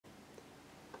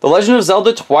The Legend of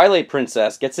Zelda Twilight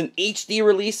Princess gets an HD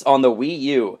release on the Wii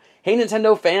U. Hey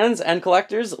Nintendo fans and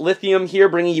collectors, Lithium here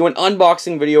bringing you an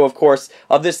unboxing video, of course,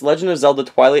 of this Legend of Zelda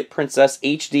Twilight Princess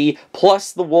HD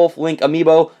plus the Wolf Link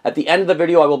Amiibo. At the end of the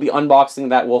video, I will be unboxing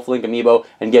that Wolf Link Amiibo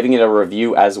and giving it a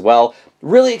review as well.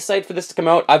 Really excited for this to come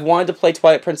out. I've wanted to play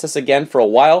Twilight Princess again for a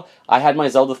while. I had my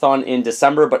Zelda-thon in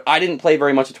December, but I didn't play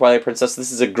very much of Twilight Princess.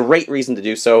 This is a great reason to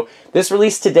do so. This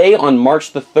released today on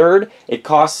March the 3rd. It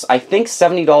costs, I think,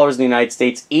 $70 in the United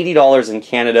States, $80 in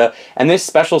Canada, and this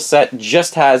special set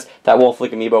just has that Wolf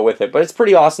Link Amiibo with it, but it's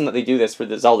pretty awesome that they do this for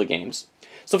the Zelda games.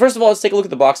 So first of all, let's take a look at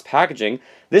the box packaging.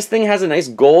 This thing has a nice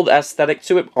gold aesthetic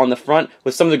to it on the front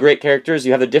with some of the great characters.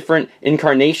 You have the different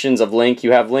incarnations of Link.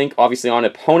 You have Link, obviously, on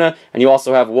Epona, and you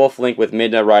also have Wolf Link with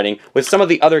Midna riding, with some of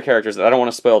the other characters that I don't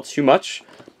want to spoil too much.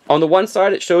 On the one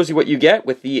side, it shows you what you get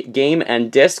with the game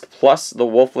and disc, plus the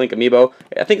Wolf Link Amiibo.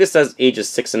 I think this says ages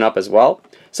 6 and up as well.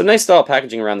 Some nice style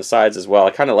packaging around the sides as well.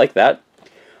 I kind of like that.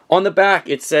 On the back,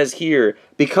 it says here,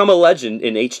 "Become a legend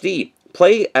in HD.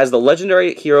 Play as the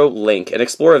legendary hero Link and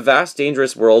explore a vast,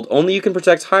 dangerous world. Only you can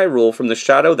protect Hyrule from the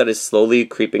shadow that is slowly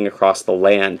creeping across the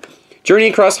land. Journey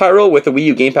across Hyrule with the Wii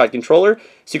U Gamepad controller,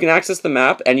 so you can access the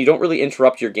map and you don't really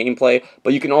interrupt your gameplay,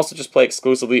 but you can also just play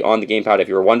exclusively on the gamepad if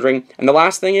you were wondering. And the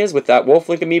last thing is, with that Wolf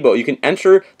Link Amiibo, you can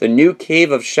enter the new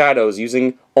Cave of Shadows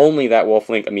using only that Wolf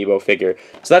Link Amiibo figure.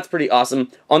 So that's pretty awesome.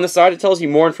 On the side, it tells you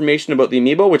more information about the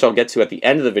Amiibo, which I'll get to at the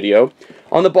end of the video.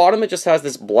 On the bottom, it just has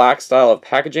this black style of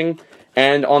packaging.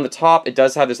 And on the top, it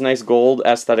does have this nice gold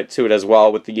aesthetic to it as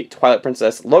well, with the Twilight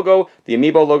Princess logo, the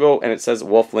Amiibo logo, and it says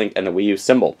Wolf Link and the Wii U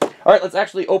symbol. Alright, let's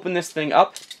actually open this thing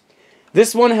up.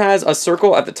 This one has a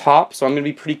circle at the top, so I'm going to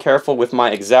be pretty careful with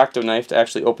my X-Acto knife to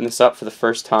actually open this up for the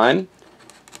first time.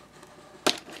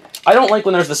 I don't like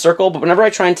when there's the circle, but whenever I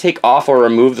try and take off or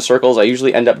remove the circles, I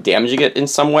usually end up damaging it in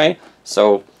some way.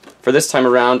 So for this time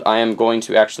around, I am going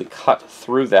to actually cut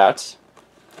through that.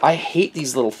 I hate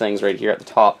these little things right here at the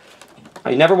top.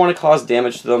 I never want to cause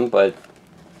damage to them, but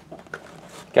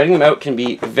getting them out can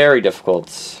be very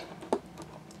difficult.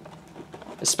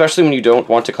 Especially when you don't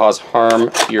want to cause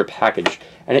harm to your package.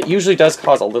 And it usually does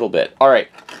cause a little bit. Alright,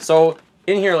 so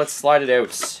in here, let's slide it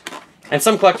out. And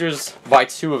some collectors buy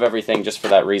 2 of everything just for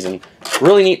that reason.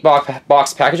 Really neat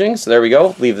box packaging, so there we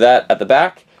go. Leave that at the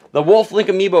back. The Wolf Link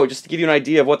Amiibo, just to give you an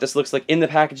idea of what this looks like in the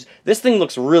package. This thing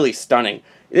looks really stunning.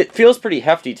 It feels pretty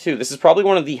hefty, too. This is probably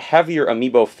one of the heavier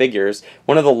Amiibo figures.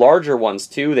 One of the larger ones,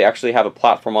 too. They actually have a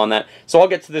platform on that. So I'll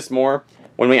get to this more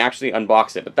when we actually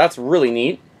unbox it. But that's really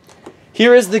neat.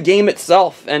 Here is the game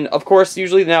itself. And, of course,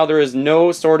 usually now there is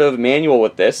no sort of manual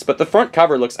with this. But the front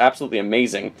cover looks absolutely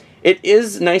amazing. It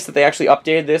is nice that they actually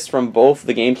updated this from both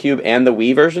the GameCube and the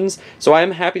Wii versions. So I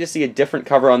am happy to see a different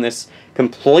cover on this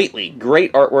completely.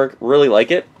 Great artwork. Really like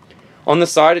it. On the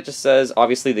side, it just says,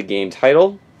 obviously, the game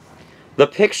title. The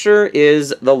picture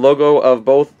is the logo of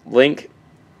both Link.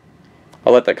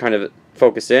 I'll let that kind of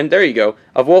focus in. There you go.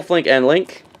 Of Wolf Link and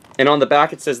Link. And on the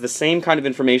back it says the same kind of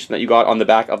information that you got on the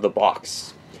back of the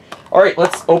box. Alright,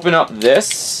 let's open up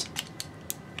this.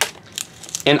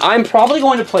 And I'm probably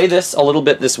going to play this a little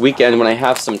bit this weekend when I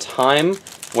have some time.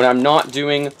 When I'm not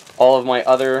doing all of my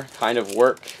other kind of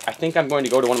work. I think I'm going to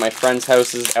go to one of my friends'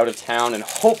 houses out of town and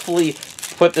hopefully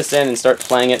put this in and start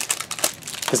playing it.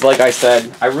 Because like I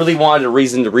said, I really wanted a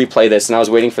reason to replay this, and I was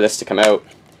waiting for this to come out.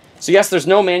 So yes, there's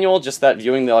no manual, just that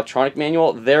viewing the electronic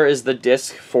manual. There is the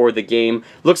disc for the game.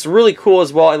 Looks really cool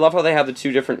as well. I love how they have the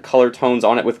 2 different color tones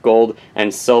on it with gold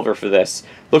and silver for this.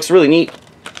 Looks really neat.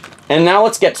 And now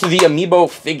let's get to the Amiibo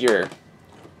figure.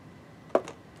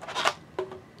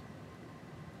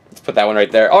 Put that one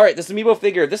right there. Alright, this Amiibo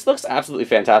figure, this looks absolutely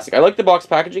fantastic. I like the box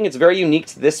packaging. It's very unique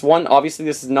to this one. Obviously,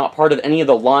 this is not part of any of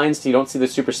the lines, so you don't see the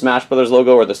Super Smash Bros.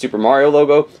 Logo or the Super Mario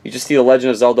logo. You just see the Legend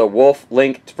of Zelda Wolf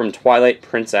Link from Twilight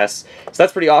Princess. So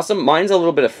that's pretty awesome. Mine's a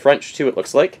little bit of French, too, it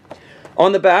looks like.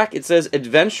 On the back, it says,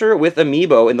 Adventure with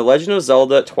Amiibo in the Legend of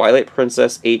Zelda Twilight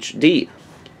Princess HD.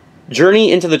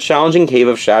 Journey into the challenging Cave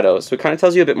of Shadows. So it kind of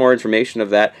tells you a bit more information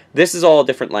of that. This is all a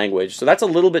different language, so that's a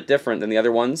little bit different than the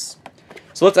other ones.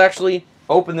 So let's actually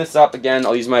open this up again.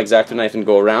 I'll use my X-Acto knife and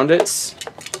go around it.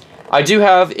 I do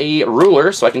have a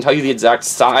ruler, so I can tell you the exact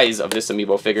size of this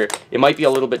Amiibo figure. It might be a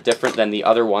little bit different than the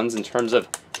other ones in terms of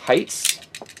heights.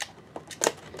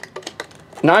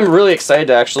 Now I'm really excited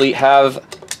to actually have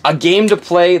a game to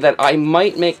play that I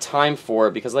might make time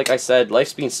for, because like I said,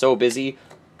 life's been so busy,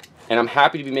 and I'm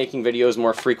happy to be making videos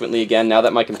more frequently again now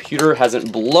that my computer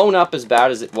hasn't blown up as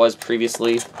bad as it was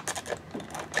previously.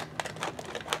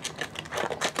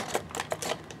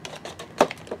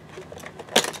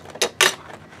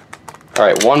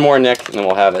 Alright, one more nick, and then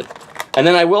we'll have it. And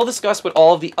then I will discuss what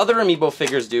all of the other Amiibo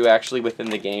figures do actually within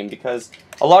the game, because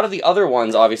a lot of the other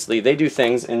ones, obviously, they do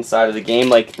things inside of the game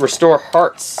like restore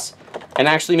hearts and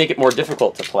actually make it more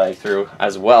difficult to play through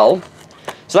as well.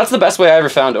 So that's the best way I ever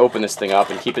found to open this thing up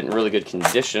and keep it in really good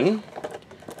condition.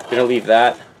 Gonna leave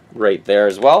that right there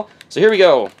as well. So here we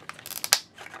go.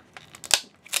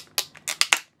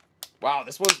 Wow,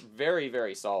 this one's very,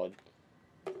 very solid.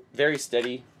 Very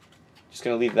steady. Just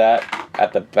gonna leave that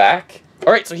at the back.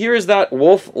 Alright, so here is that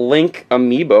Wolf Link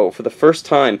Amiibo for the first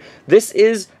time. This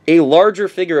is a larger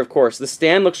figure, of course. The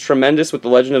stand looks tremendous with the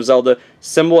Legend of Zelda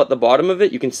symbol at the bottom of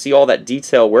it. You can see all that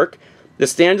detail work. The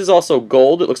stand is also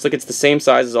gold. It looks like it's the same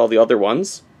size as all the other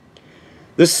ones.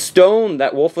 The stone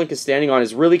that Wolf Link is standing on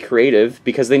is really creative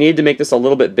because they needed to make this a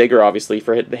little bit bigger, obviously,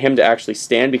 for him to actually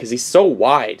stand because he's so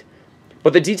wide.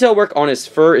 But the detail work on his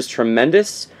fur is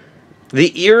tremendous.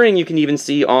 The earring you can even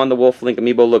see on the Wolf Link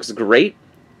Amiibo looks great.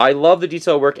 I love the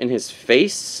detail work in his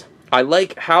face. I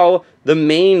like how the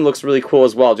mane looks really cool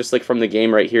as well, just like from the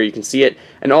game right here. You can see it,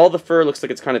 and all the fur looks like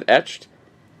it's kind of etched.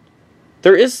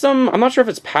 There is some, I'm not sure if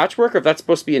it's patchwork or if that's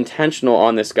supposed to be intentional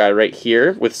on this guy right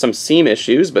here, with some seam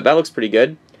issues, but that looks pretty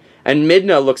good. And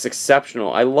Midna looks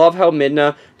exceptional. I love how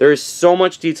Midna, there is so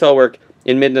much detail work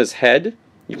in Midna's head.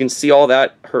 You can see all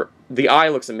that. The eye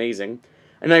looks amazing.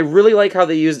 And I really like how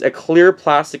they used a clear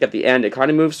plastic at the end. It kind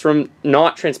of moves from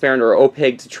not transparent or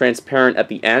opaque to transparent at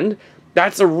the end.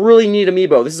 That's a really neat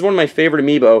Amiibo. This is one of my favorite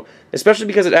Amiibo, especially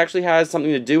because it actually has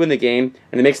something to do in the game,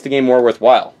 and it makes the game more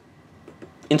worthwhile.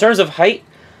 In terms of height,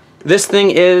 this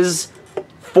thing is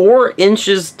 4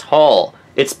 inches tall.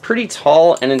 It's pretty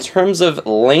tall, and in terms of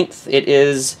length, it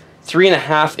is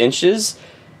 3.5 inches.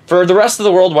 For the rest of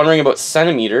the world wondering about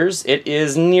centimeters, it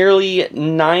is nearly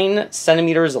 9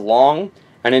 centimeters long.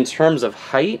 And in terms of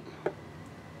height,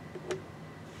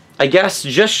 I guess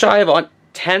just shy of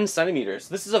 10 centimeters.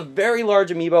 This is a very large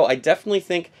Amiibo. I definitely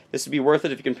think this would be worth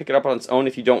it if you can pick it up on its own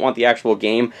if you don't want the actual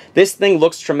game. This thing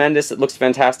looks tremendous. It looks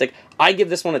fantastic. I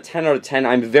give this one a 10 out of 10.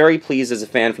 I'm very pleased as a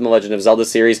fan from the Legend of Zelda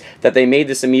series that they made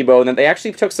this Amiibo and that they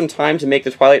actually took some time to make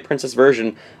the Twilight Princess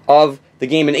version of the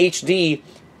game in HD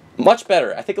much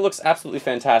better. I think it looks absolutely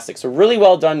fantastic. So really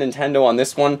well done, Nintendo, on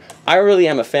this one. I really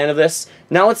am a fan of this.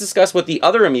 Now let's discuss what the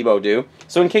other Amiibo do.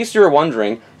 So in case you were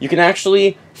wondering, you can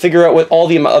actually figure out what all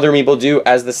the other Amiibo do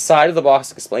as the side of the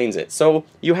box explains it. So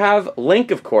you have Link,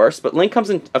 of course, but Link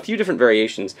comes in a few different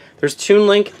variations. There's Toon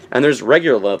Link and there's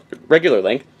regular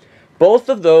Link. Both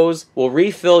of those will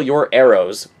refill your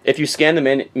arrows if you scan them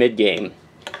in mid-game.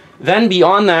 Then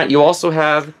beyond that, you also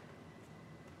have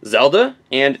Zelda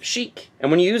and Sheik. And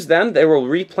when you use them, they will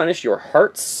replenish your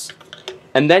hearts.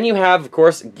 And then you have, of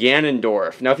course,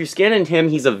 Ganondorf. Now, if you scan in him,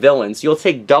 he's a villain, so you'll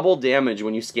take double damage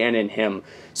when you scan in him.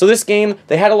 So this game,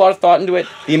 they had a lot of thought into it.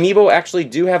 The Amiibo actually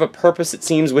do have a purpose, it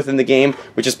seems, within the game,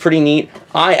 which is pretty neat.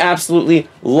 I absolutely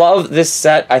love this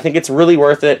set. I think it's really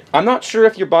worth it. I'm not sure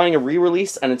if you're buying a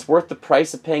re-release and it's worth the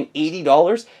price of paying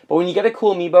 $80, but when you get a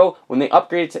cool Amiibo, when they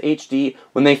upgrade it to HD,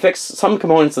 when they fix some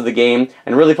components of the game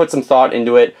and really put some thought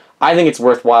into it, I think it's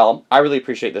worthwhile. I really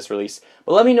appreciate this release.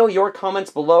 But let me know your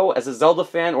comments below as a Zelda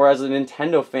fan or as a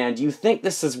Nintendo fan. Do you think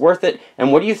this is worth it?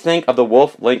 And what do you think of the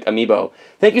Wolf Link Amiibo?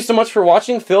 Thank you so much for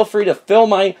watching. Feel free to fill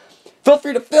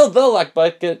the like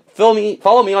bucket. Follow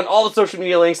me on all the social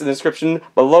media links in the description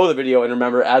below the video. And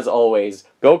remember, as always,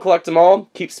 go collect them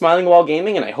all, keep smiling while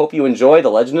gaming, and I hope you enjoy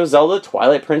The Legend of Zelda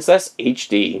Twilight Princess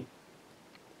HD.